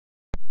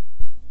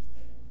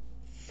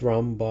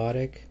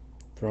Thrombotic,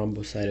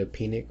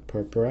 Thrombocytopenic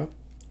Purpura,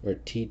 or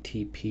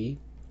TTP,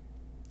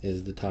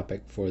 is the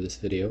topic for this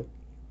video.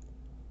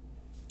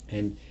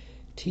 And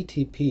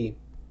TTP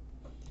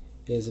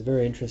is a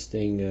very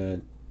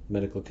interesting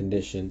medical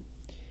condition,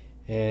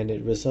 and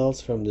it results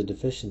from the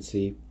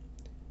deficiency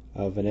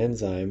of an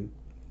enzyme,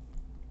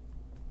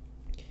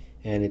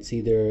 and it's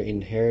either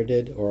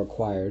inherited or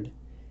acquired,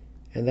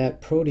 and that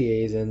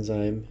protease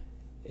enzyme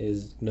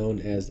is known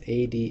as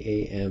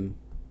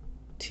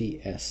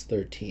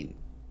ADAMTS13.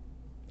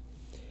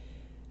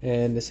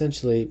 And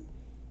essentially,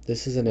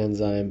 this is an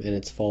enzyme and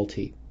it's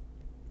faulty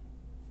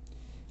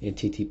in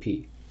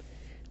TTP.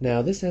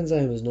 Now, this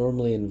enzyme is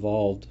normally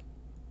involved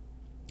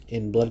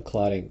in blood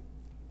clotting,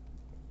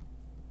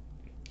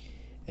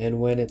 and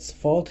when it's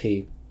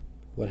faulty,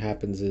 what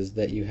happens is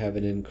that you have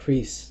an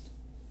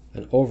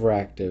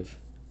overactive.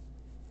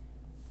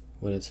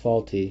 When it's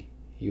faulty,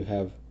 you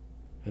have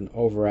an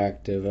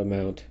overactive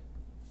amount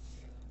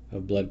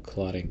of blood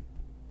clotting.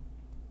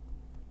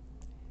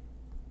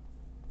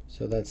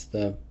 So that's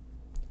the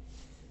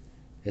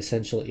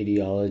essential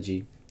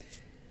etiology.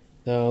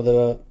 Now,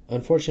 the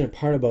unfortunate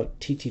part about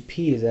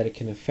TTP is that it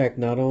can affect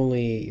not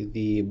only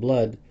the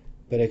blood,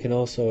 but it can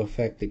also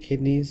affect the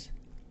kidneys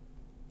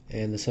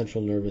and the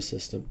central nervous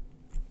system.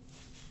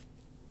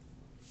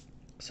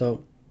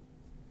 So,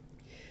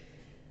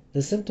 the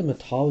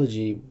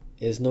symptomatology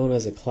is known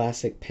as a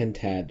classic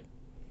pentad.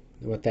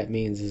 What that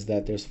means is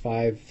that there's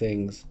 5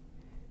 things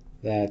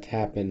that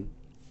happen.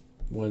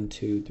 1,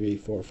 2, 3,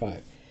 4,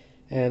 5.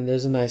 And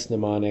there's a nice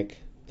mnemonic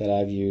that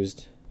I've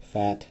used,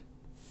 FAT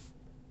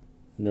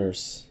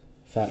nurse,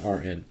 FAT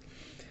RN.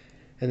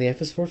 And the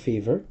F is for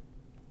fever,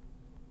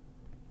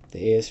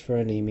 the A is for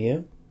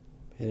anemia,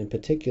 and in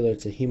particular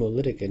it's a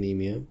hemolytic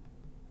anemia.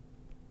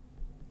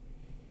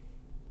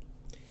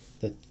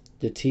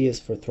 The T is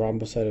for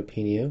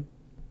thrombocytopenia,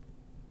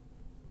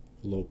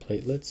 low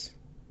platelets.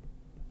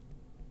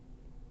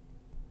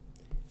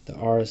 The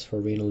R is for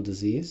renal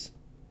disease,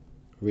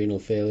 renal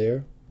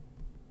failure.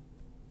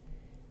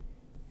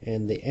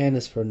 And the N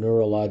is for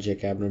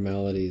neurologic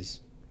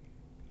abnormalities.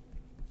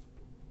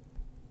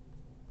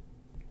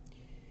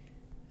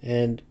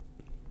 And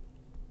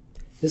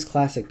this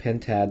classic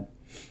pentad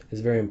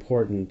is very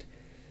important.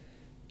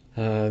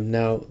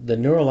 Now, the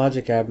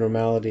neurologic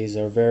abnormalities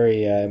are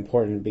very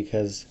important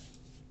because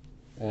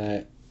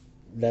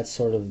that's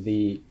sort of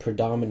the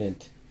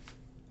predominant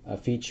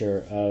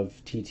feature of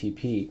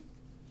TTP.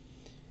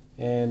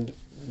 And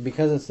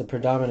because it's the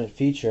predominant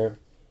feature,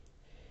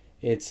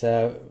 it's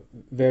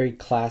very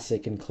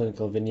classic in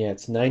clinical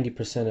vignettes.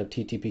 90% of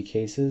TTP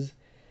cases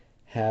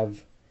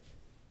have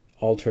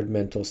altered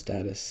mental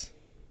status.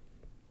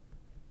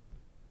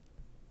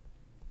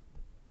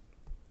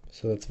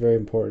 So that's a very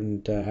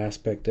important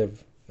aspect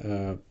of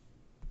the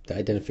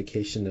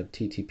identification of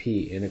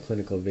TTP in a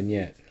clinical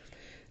vignette.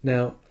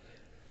 Now,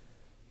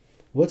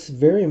 what's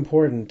very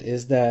important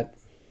is that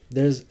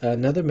there's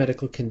another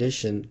medical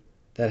condition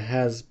that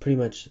has pretty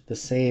much the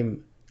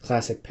same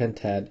classic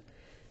pentad,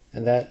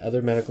 and that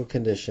other medical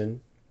condition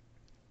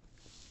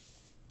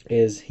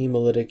is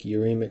hemolytic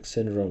uremic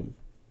syndrome.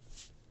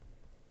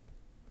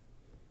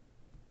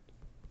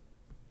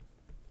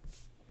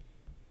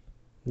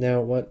 Now,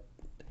 what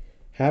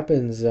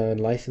happens in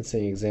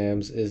licensing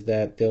exams is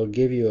that they'll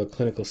give you a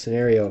clinical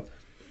scenario,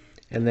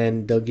 and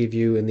then they'll give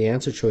you in the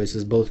answer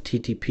choices both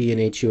TTP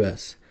and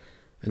HUS,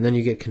 and then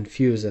you get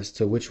confused as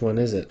to which one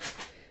is it.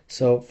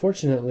 So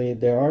fortunately,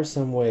 there are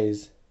some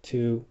ways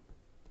to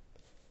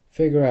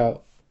figure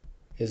out,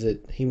 is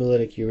it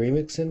hemolytic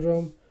uremic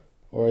syndrome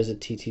or is it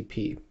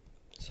TTP?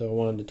 So I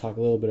wanted to talk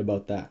a little bit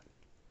about that.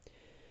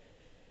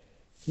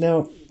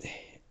 Now,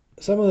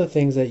 some of the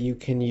things that you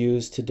can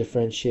use to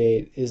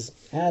differentiate is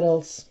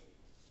adults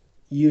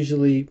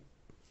usually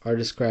are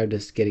described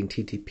as getting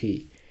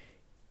TTP.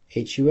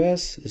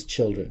 HUS is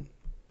children.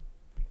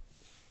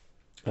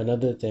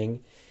 Another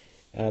thing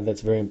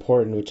that's very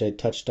important, which I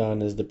touched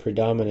on, is the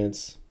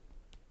predominance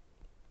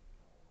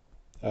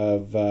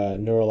of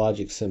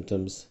neurologic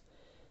symptoms,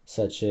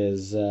 such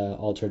as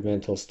altered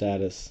mental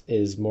status,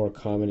 is more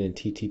common in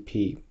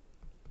TTP.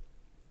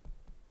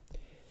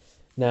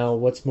 Now,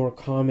 what's more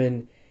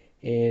common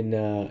in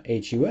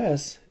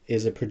HUS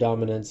is a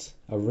predominance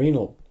of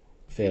renal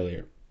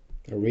failure,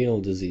 a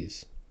renal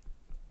disease,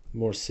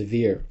 more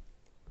severe.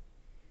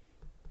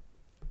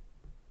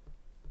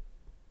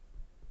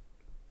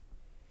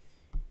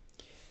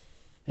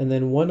 And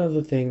then one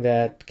other thing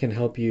that can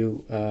help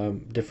you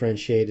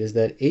differentiate is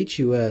that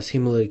HUS,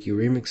 hemolytic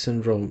uremic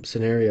syndrome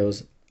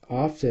scenarios,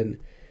 often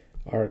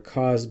are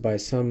caused by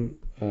some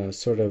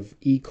sort of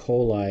E.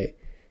 coli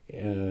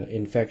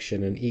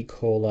infection, an E.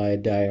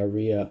 coli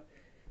diarrhea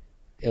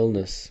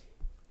illness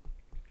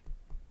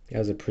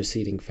as a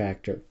preceding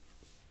factor.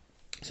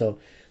 So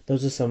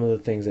those are some of the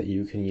things that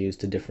you can use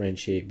to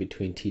differentiate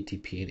between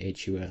TTP and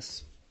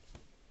HUS,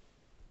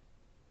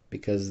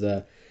 because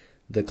the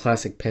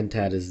classic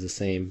pentad is the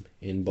same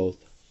in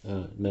both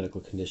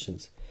medical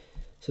conditions.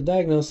 So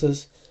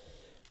diagnosis,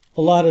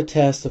 a lot of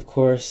tests, of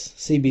course.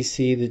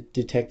 CBC to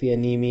detect the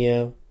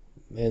anemia,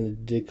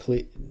 and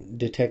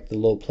detect the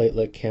low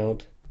platelet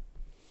count.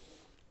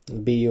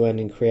 BUN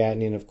and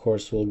creatinine, of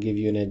course, will give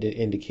you an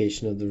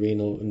indication of the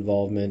renal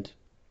involvement.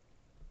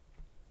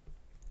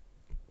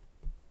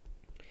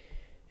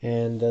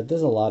 And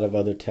there's a lot of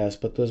other tests,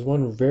 but there's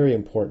one very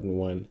important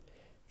one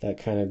that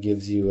kind of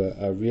gives you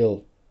a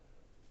real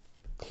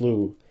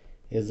clue,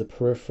 is the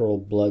peripheral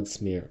blood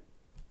smear.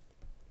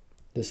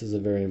 This is a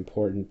very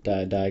important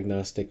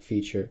diagnostic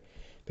feature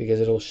because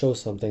it'll show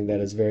something that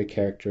is very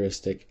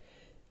characteristic,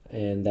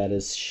 and that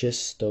is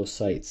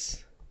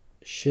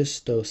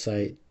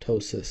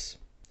schistocytosis.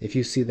 If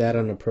you see that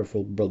on a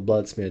peripheral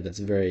blood smear, that's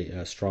a very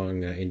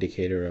strong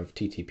indicator of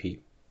TTP.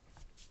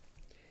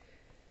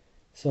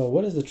 So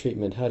what is the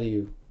treatment? How do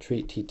you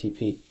treat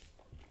TTP?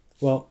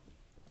 Well,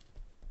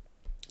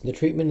 the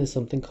treatment is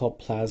something called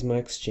plasma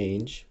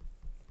exchange,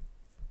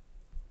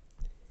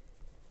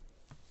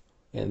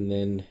 and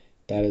then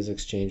that is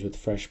exchanged with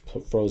fresh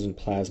frozen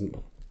plasma.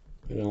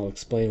 And I'll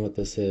explain what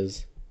this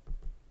is.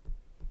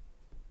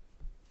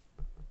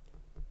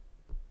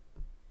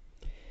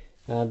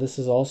 This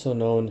is also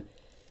known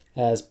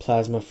as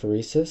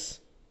plasmapheresis.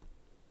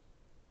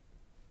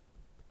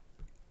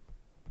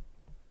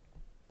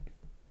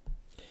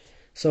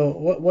 So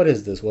what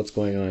is this? What's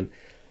going on?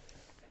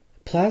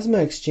 Plasma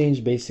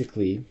exchange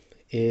basically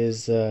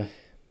is the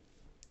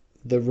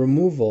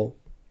removal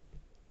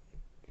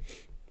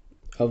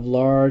of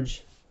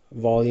large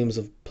volumes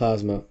of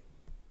plasma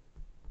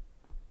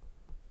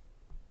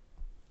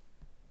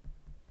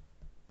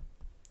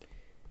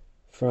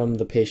from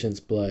the patient's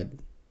blood.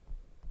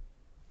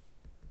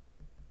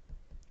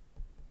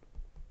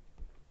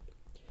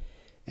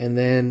 And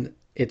then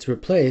it's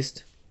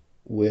replaced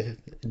with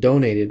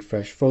donated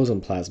fresh frozen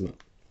plasma.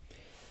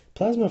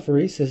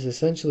 Plasmapheresis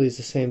essentially is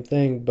the same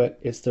thing, but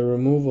it's the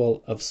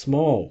removal of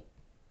small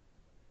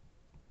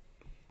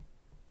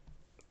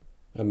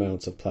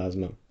amounts of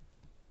plasma.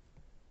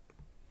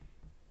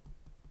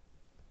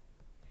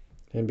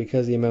 And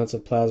because the amounts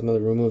of plasma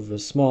removed are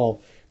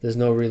small, there's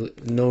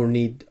no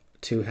need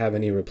to have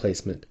any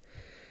replacement.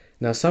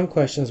 Now, some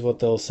questions, what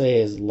they'll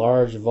say is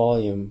large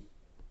volume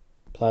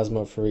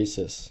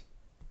plasmapheresis.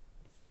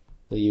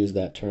 They use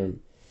that term,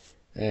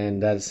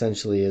 and that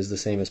essentially is the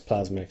same as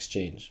plasma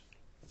exchange.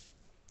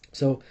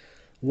 So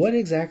what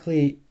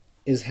exactly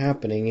is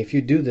happening? If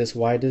you do this,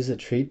 why does it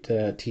treat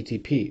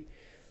TTP?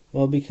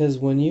 Well, because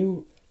when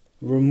you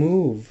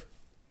remove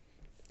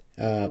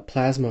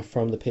plasma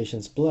from the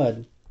patient's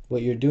blood,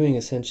 what you're doing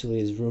essentially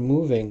is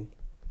removing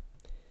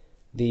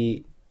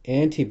the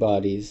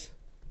antibodies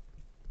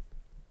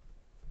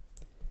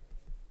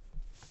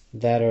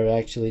that are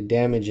actually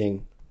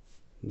damaging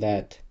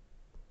that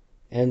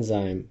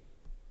enzyme,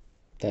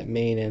 that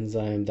main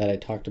enzyme that I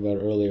talked about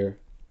earlier.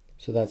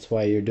 So that's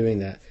why you're doing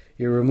that.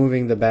 You're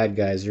removing the bad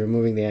guys, you're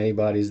removing the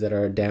antibodies that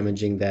are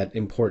damaging that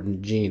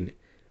important gene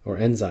or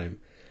enzyme.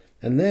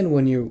 And then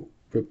when you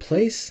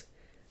replace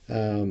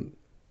the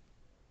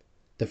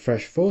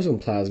fresh frozen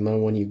plasma,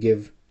 when you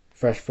give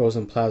fresh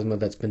frozen plasma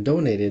that's been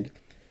donated,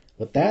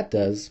 what that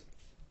does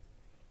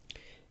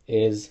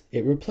is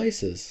it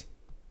replaces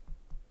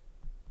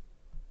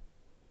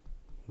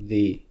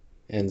the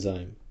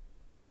enzyme,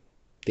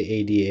 the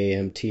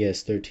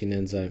ADAMTS13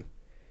 enzyme.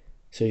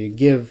 So you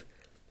give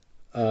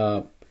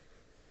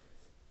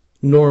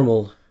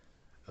normal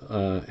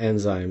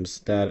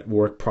enzymes that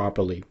work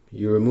properly.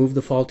 You remove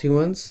the faulty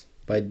ones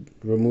by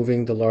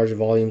removing the large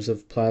volumes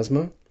of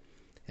plasma,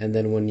 and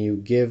then when you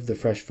give the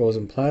fresh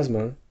frozen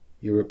plasma,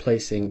 you're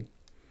replacing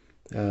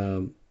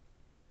the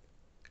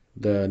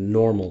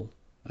normal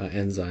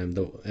enzyme,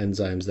 the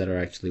enzymes that are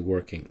actually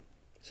working.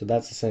 So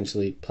that's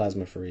essentially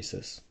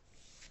plasmapheresis.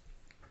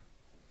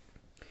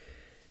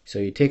 So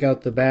you take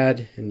out the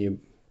bad and you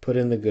put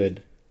in the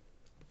good.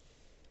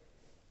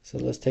 So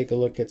let's take a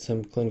look at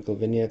some clinical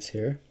vignettes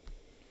here.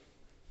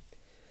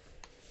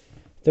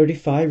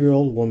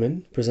 35-year-old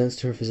woman presents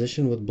to her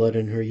physician with blood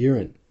in her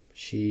urine.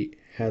 She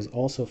has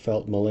also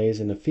felt malaise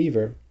and a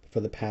fever for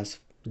the past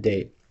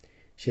day.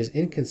 She has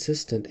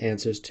inconsistent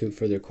answers to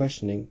further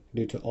questioning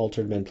due to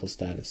altered mental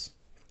status.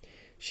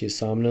 She is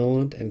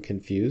somnolent and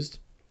confused.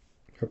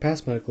 Her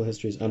past medical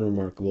history is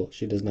unremarkable.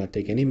 She does not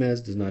take any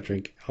meds, does not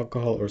drink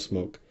alcohol or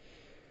smoke.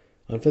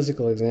 On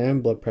physical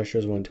exam, blood pressure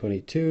is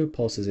 122,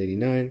 pulse is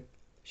 89.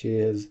 She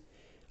is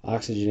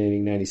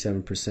oxygenating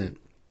 97%.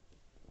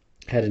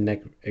 Head and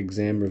neck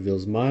exam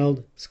reveals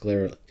mild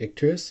scleral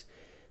icterus.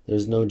 There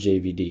is no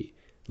JVD.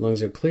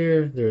 Lungs are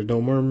clear. There are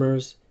no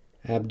murmurs.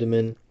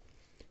 Abdomen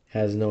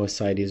has no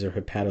ascites or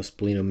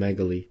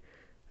hepatosplenomegaly.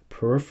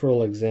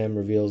 Peripheral exam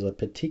reveals a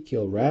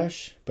petechial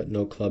rash, but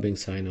no clubbing,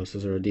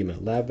 cyanosis, or edema.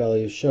 Lab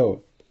values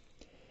shows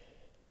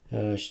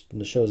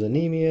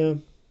anemia,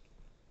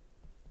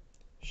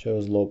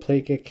 shows low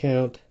platelet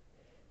count,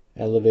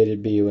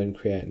 elevated BUN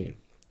creatinine.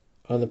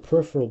 On the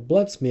peripheral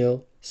blood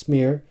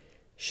smear,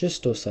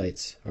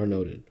 schistocytes are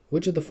noted.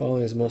 Which of the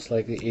following is most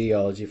likely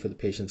etiology for the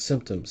patient's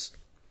symptoms?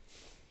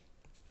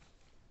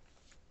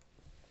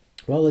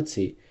 Well, let's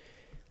see.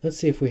 Let's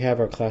see if we have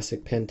our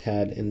classic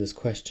pentad in this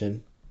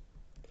question.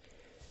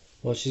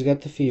 Well, she's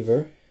got the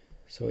fever,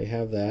 so we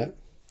have that.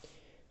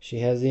 She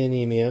has the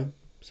anemia,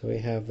 so we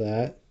have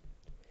that.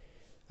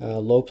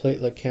 Low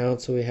platelet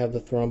count, so we have the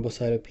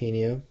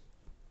thrombocytopenia.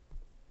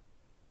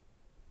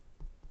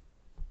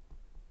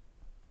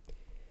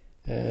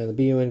 And the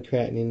BUN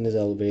creatinine is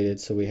elevated,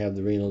 so we have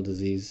the renal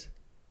disease.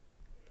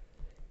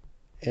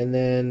 And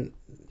then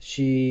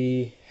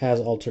she has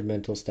altered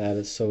mental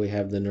status, so we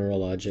have the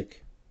neurologic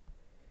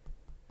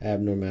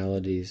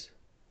abnormalities.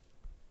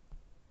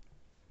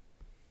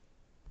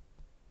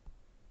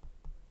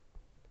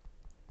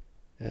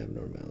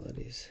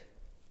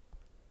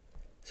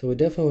 So we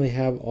definitely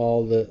have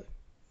all the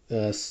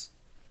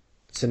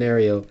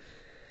scenario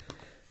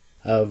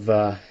of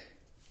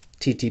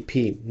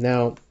TTP.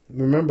 Now,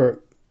 remember,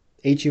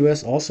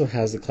 HUS also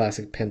has the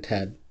classic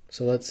pentad.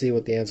 So let's see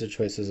what the answer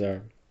choices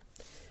are.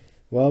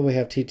 Well, we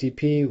have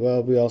TTP.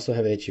 Well, we also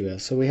have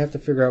HUS. So we have to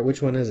figure out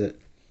which one is it.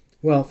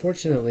 Well,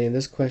 fortunately, in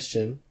this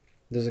question,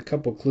 there's a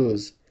couple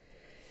clues.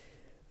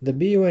 The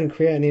BUN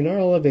creatinine are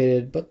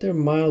elevated, but they're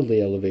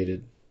mildly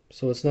elevated.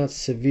 So it's not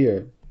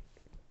severe.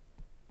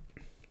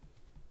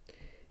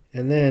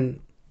 And then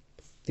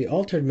the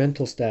altered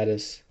mental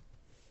status,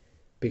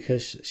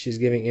 because she's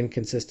giving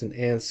inconsistent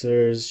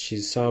answers,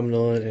 she's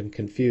somnolent and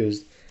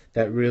confused,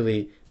 that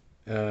really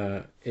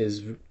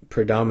is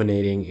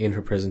predominating in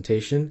her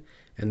presentation,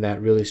 and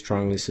that really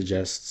strongly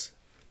suggests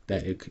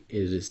that it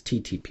is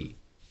TTP.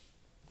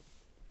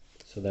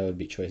 So that would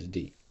be choice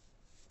D.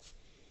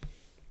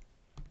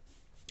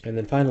 And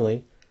then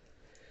finally,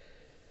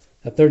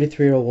 a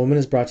 33-year-old woman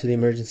is brought to the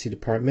emergency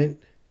department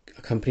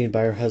accompanied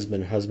by her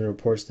husband. Her husband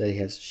reports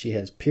that she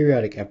has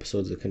periodic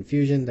episodes of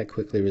confusion that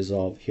quickly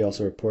resolve. He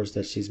also reports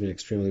that she's been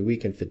extremely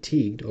weak and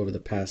fatigued over the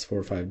past 4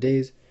 or 5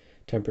 days.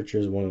 Temperature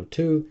is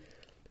 102.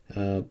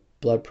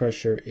 Blood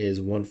pressure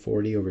is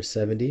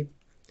 140/70.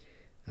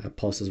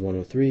 Pulse is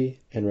 103.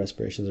 And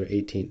respirations are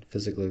 18.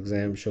 Physical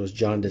exam shows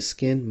jaundiced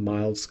skin,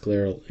 mild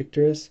scleral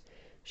icterus.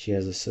 She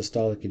has a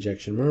systolic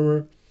ejection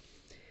murmur.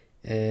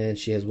 And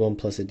she has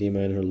 1+ edema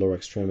in her lower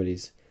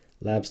extremities.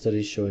 Lab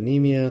studies show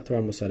anemia,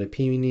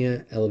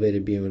 thrombocytopenia,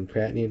 elevated BUN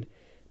creatinine.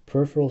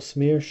 Peripheral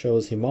smear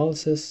shows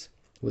hemolysis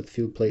with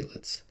few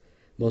platelets.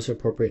 Most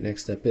appropriate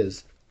next step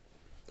is,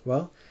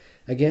 well,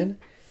 again,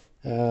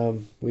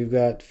 we've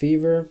got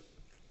fever,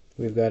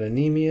 we've got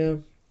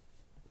anemia,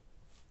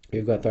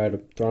 we've got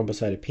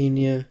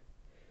thrombocytopenia,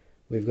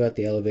 we've got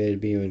the elevated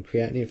BUN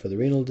creatinine for the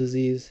renal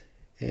disease,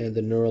 and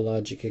the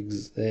neurologic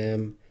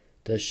exam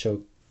does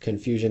show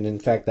confusion. In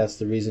fact, that's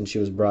the reason she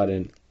was brought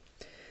in.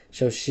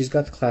 So she's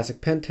got the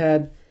classic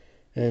pentad,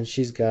 and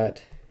she's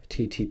got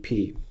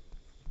TTP.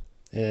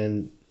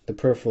 And the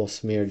peripheral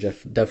smear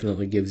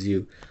definitely gives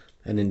you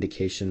an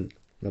indication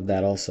of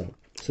that also.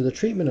 So the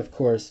treatment, of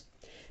course,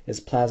 is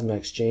plasma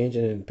exchange,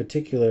 and in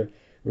particular,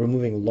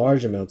 removing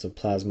large amounts of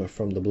plasma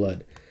from the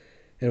blood.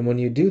 And when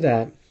you do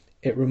that,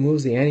 it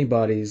removes the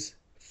antibodies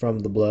from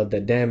the blood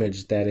that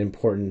damage that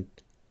important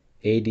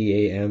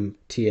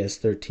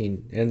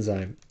ADAM-TS13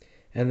 enzyme.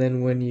 And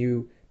then when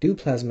you do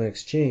plasma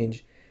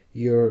exchange,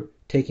 you're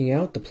taking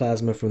out the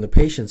plasma from the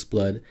patient's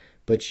blood,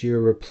 but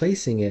you're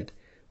replacing it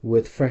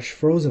with fresh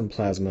frozen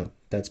plasma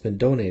that's been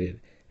donated.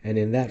 And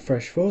in that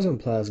fresh frozen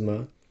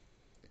plasma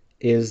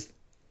is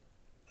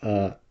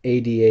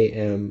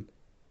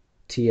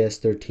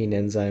ADAM-TS13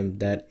 enzyme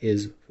that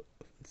is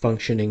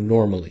functioning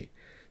normally.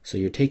 So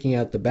you're taking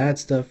out the bad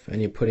stuff and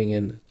you're putting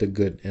in the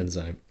good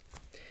enzyme.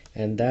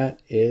 And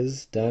that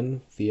is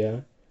done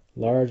via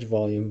large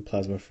volume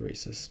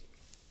plasmapheresis.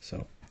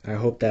 So I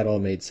hope that all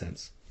made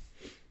sense.